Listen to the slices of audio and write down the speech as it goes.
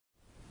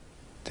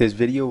This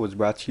video was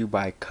brought to you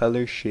by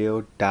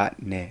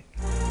ColorShield.net.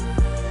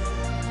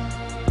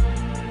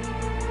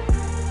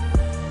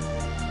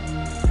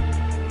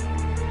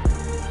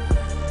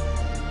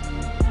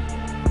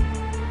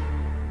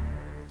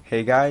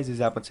 Hey guys, it's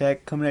Apple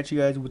Tech coming at you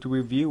guys with a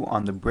review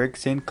on the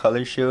Brixton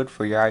Color Shield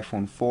for your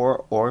iPhone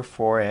 4 or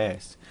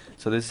 4S.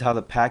 So this is how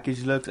the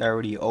package looks. I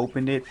already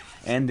opened it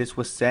and this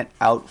was sent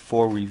out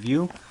for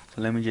review.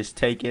 So let me just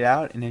take it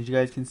out, and as you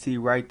guys can see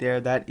right there,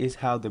 that is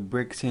how the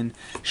Brixton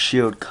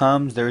Shield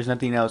comes. There is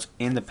nothing else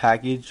in the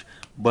package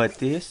but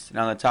this. And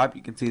on the top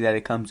you can see that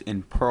it comes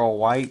in pearl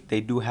white. They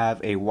do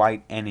have a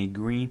white and a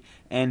green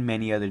and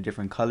many other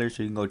different colors,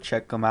 so you can go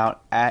check them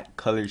out at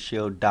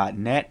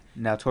colorshield.net.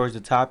 Now towards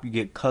the top you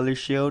get Color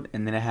Shield,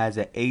 and then it has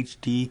a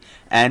HD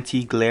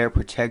anti-glare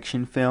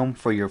protection film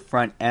for your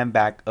front and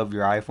back of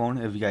your iPhone.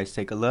 If you guys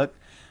take a look,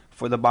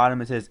 for the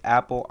bottom it says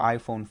Apple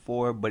iPhone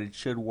 4, but it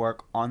should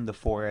work on the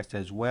 4S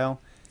as well.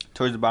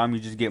 Towards the bottom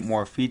you just get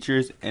more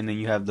features, and then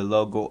you have the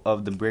logo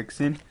of the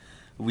Brixton.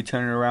 If we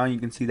turn it around, you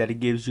can see that it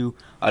gives you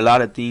a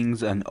lot of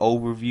things, an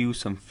overview,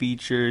 some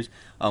features,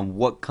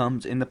 what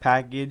comes in the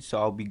package. So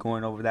I'll be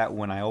going over that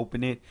when I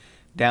open it.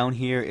 Down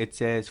here it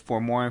says,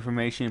 for more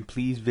information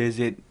please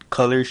visit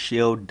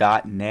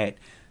colorshield.net.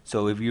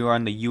 So if you're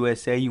on the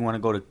USA, you want to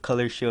go to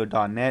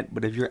colorshield.net,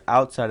 but if you're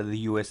outside of the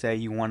USA,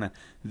 you want to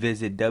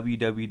visit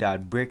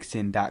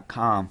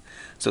www.brixton.com.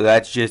 So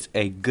that's just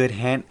a good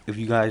hint if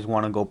you guys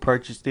want to go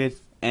purchase it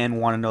and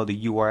want to know the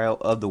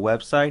URL of the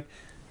website.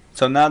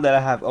 So now that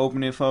I have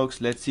opened it, folks,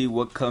 let's see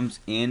what comes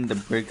in the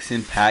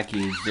Brixton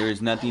package. There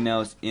is nothing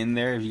else in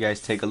there if you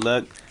guys take a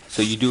look.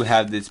 So you do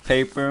have this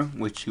paper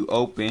which you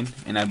open,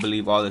 and I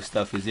believe all the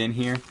stuff is in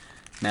here.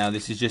 Now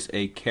this is just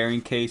a carrying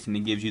case, and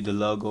it gives you the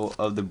logo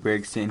of the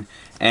Brixton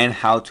and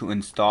how to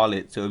install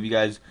it. So if you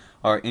guys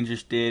are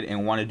interested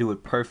and want to do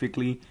it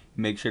perfectly,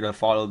 make sure to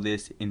follow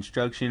this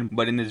instruction.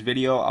 But in this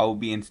video I will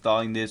be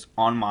installing this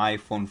on my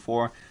iPhone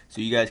 4,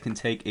 so you guys can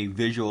take a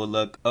visual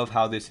look of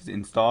how this is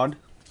installed.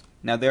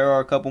 Now there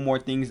are a couple more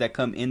things that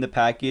come in the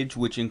package,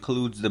 which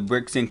includes the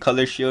Brixton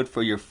Color Shield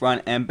for your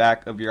front and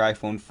back of your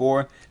iPhone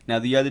 4. Now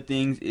the other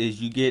things is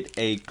you get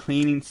a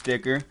cleaning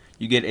sticker,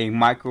 you get a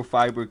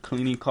microfiber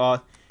cleaning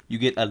cloth, you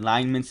get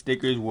alignment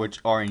stickers which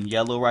are in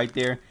yellow right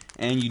there,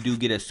 and you do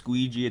get a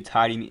squeegee, it's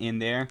hiding in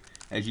there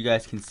as you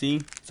guys can see.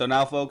 So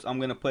now folks, I'm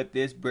going to put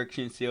this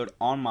Brixton Shield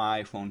on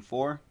my iPhone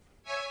 4.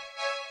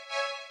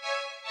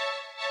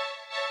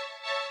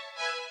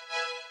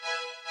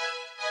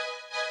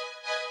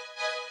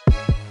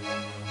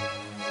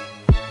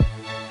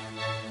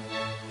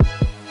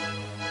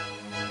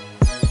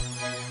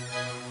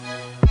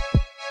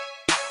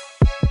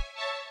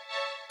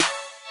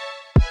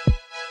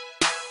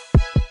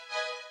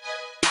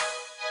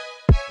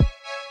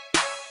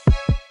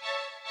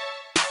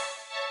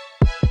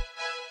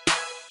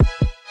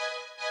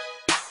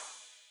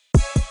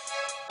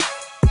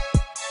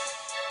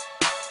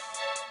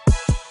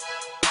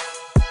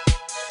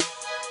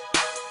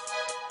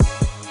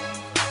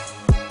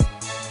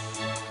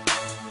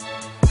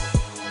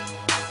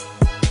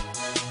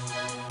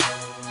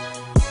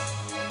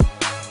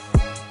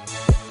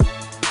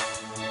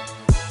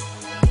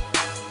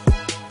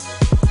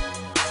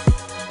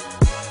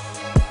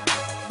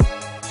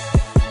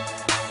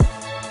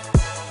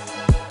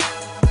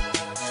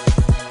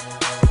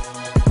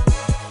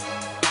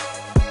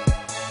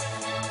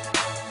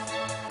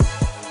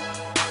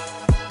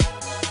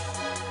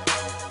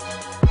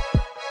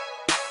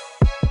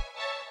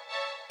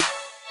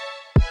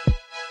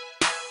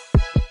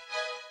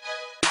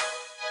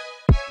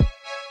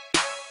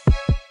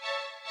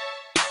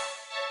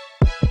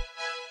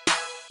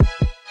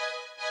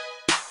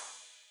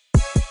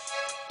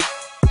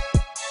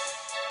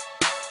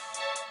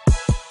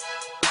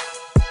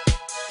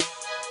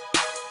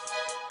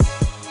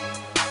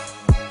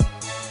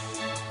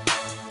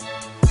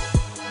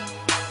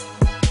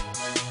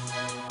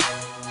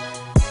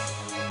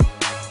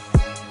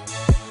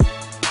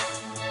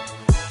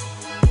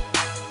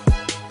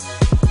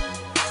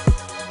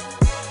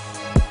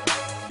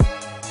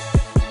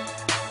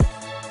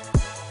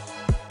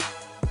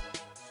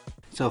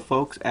 So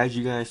folks, as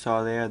you guys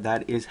saw there,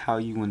 that is how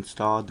you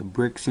install the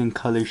Brixton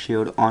Color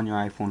Shield on your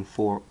iPhone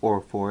 4 or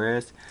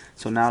 4S.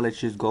 So now let's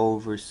just go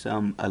over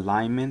some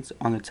alignments.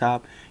 On the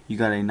top, you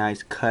got a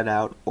nice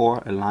cutout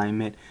or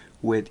alignment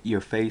with your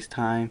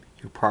FaceTime,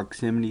 your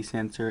proximity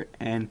sensor,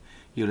 and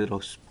your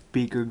little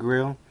speaker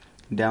grill.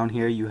 Down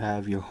here you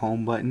have your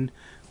home button,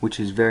 which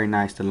is very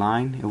nice to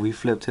line. If we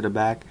flip to the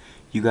back,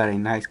 you got a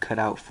nice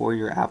cutout for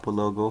your Apple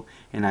logo,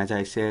 and as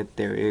I said,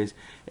 there is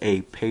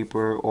a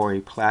paper or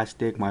a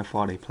plastic, my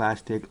fault, a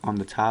plastic on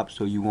the top,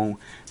 so you won't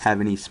have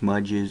any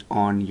smudges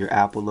on your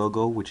Apple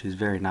logo, which is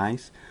very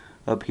nice.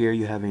 Up here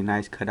you have a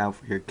nice cutout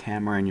for your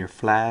camera and your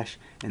flash,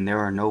 and there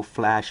are no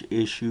flash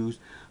issues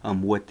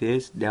with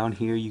this. Down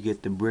here you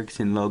get the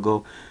Brixton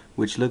logo,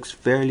 which looks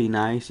fairly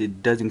nice.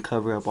 It doesn't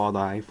cover up all the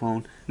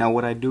iPhone. Now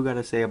what I do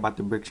gotta say about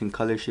the Brixton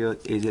color shield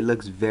is it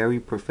looks very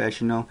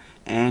professional,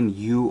 and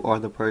you are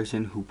the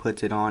person who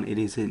puts it on. It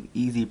is an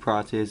easy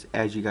process,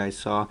 as you guys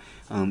saw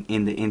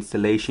in the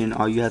installation.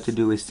 All you have to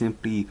do is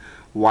simply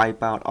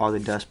wipe out all the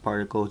dust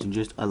particles and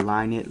just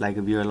align it like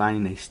if you're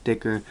aligning a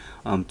sticker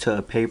to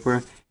a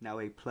paper. Now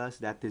a plus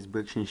that this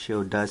Brixton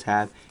shield does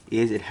have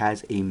is it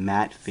has a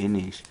matte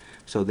finish,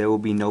 so there will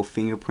be no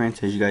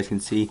fingerprints. As you guys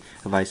can see,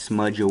 if I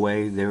smudge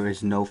away, there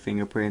is no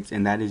fingerprints,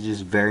 and that is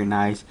just very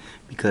nice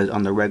because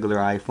on the regular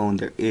iPhone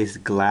there is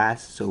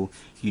glass, so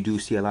you do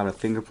see a lot of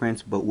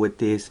fingerprints, but with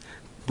this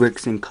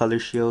Brixton color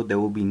shield there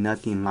will be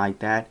nothing like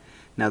that.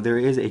 Now there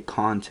is a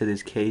con to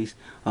this case,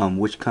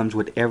 which comes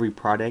with every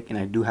product, and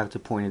I do have to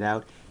point it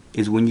out,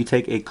 is when you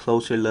take a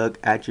closer look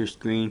at your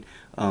screen,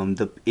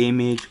 the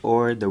image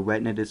or the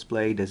retina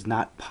display does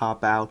not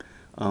pop out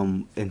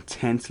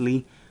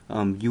intensely.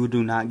 You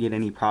do not get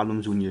any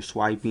problems when you're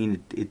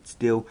swiping. It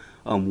still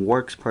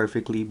works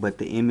perfectly, but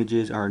the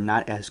images are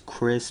not as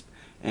crisp,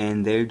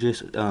 and they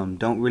just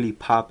don't really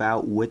pop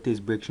out with this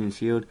Brixton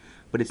shield.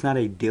 But it's not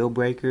a deal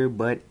breaker,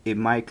 but it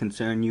might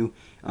concern you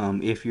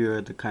if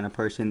you're the kind of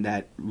person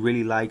that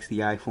really likes the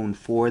iPhone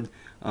 4,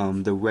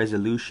 the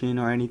resolution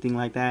or anything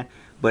like that.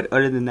 But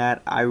other than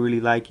that, I really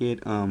like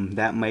it.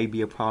 That may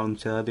be a problem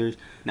to others.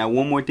 Now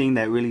one more thing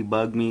that really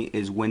bugged me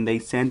is when they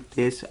sent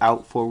this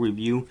out for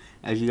review.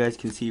 As you guys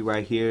can see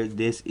right here,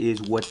 this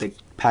is what the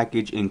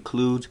package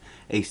includes: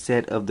 a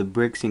set of the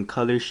Brixton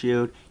color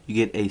shield. You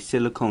get a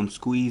silicone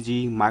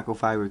squeegee,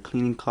 microfiber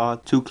cleaning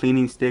cloth, 2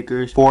 cleaning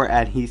stickers, 4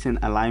 adhesive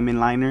alignment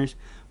liners,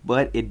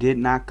 but it did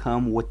not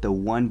come with the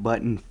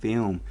 1-button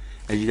film.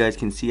 As you guys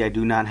can see, I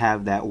do not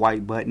have that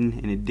white button,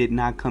 and it did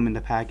not come in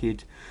the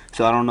package.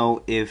 So I don't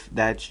know if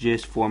that's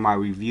just for my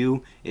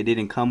review. It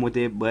didn't come with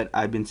it, but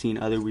I've been seeing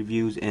other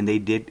reviews and they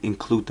did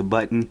include the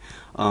button.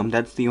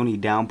 That's the only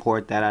down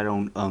port that I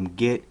don't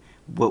get.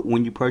 But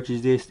when you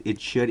purchase this,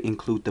 it should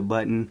include the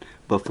button,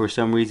 but for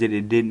some reason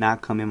it did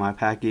not come in my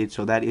package,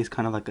 so that is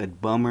kind of like a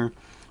bummer.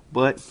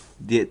 But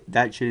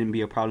that shouldn't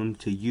be a problem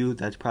to you.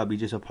 That's probably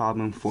just a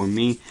problem for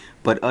me.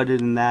 But other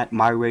than that,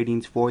 my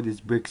ratings for this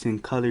Brixton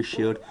color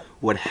shield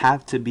would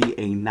have to be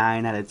a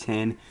 9 out of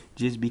 10,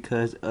 just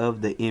because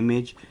of the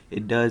image.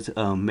 It does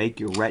make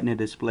your retina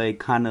display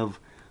kind of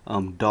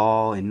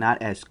dull and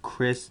not as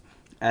crisp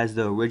as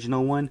the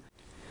original one.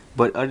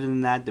 But other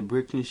than that, the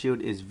Brixton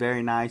shield is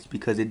very nice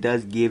because it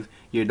does give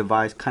your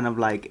device kind of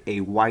like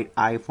a white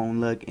iPhone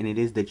look, and it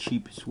is the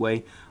cheapest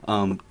way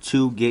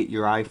to get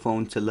your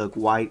iPhone to look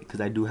white, because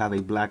I do have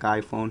a black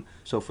iPhone.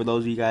 So for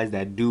those of you guys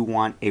that do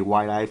want a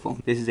white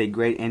iPhone, this is a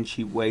great and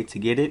cheap way to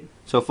get it.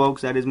 So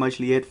folks, that is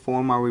mostly it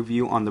for my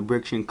review on the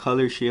Brixton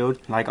color shield.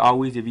 Like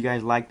always, if you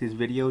guys like this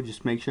video,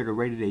 just make sure to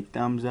rate it a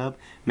thumbs up.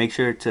 Make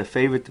sure to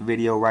favorite the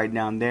video right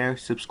down there.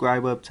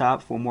 Subscribe up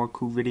top for more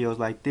cool videos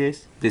like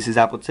this. This is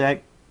Apple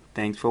Tech.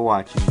 Thanks for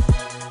watching.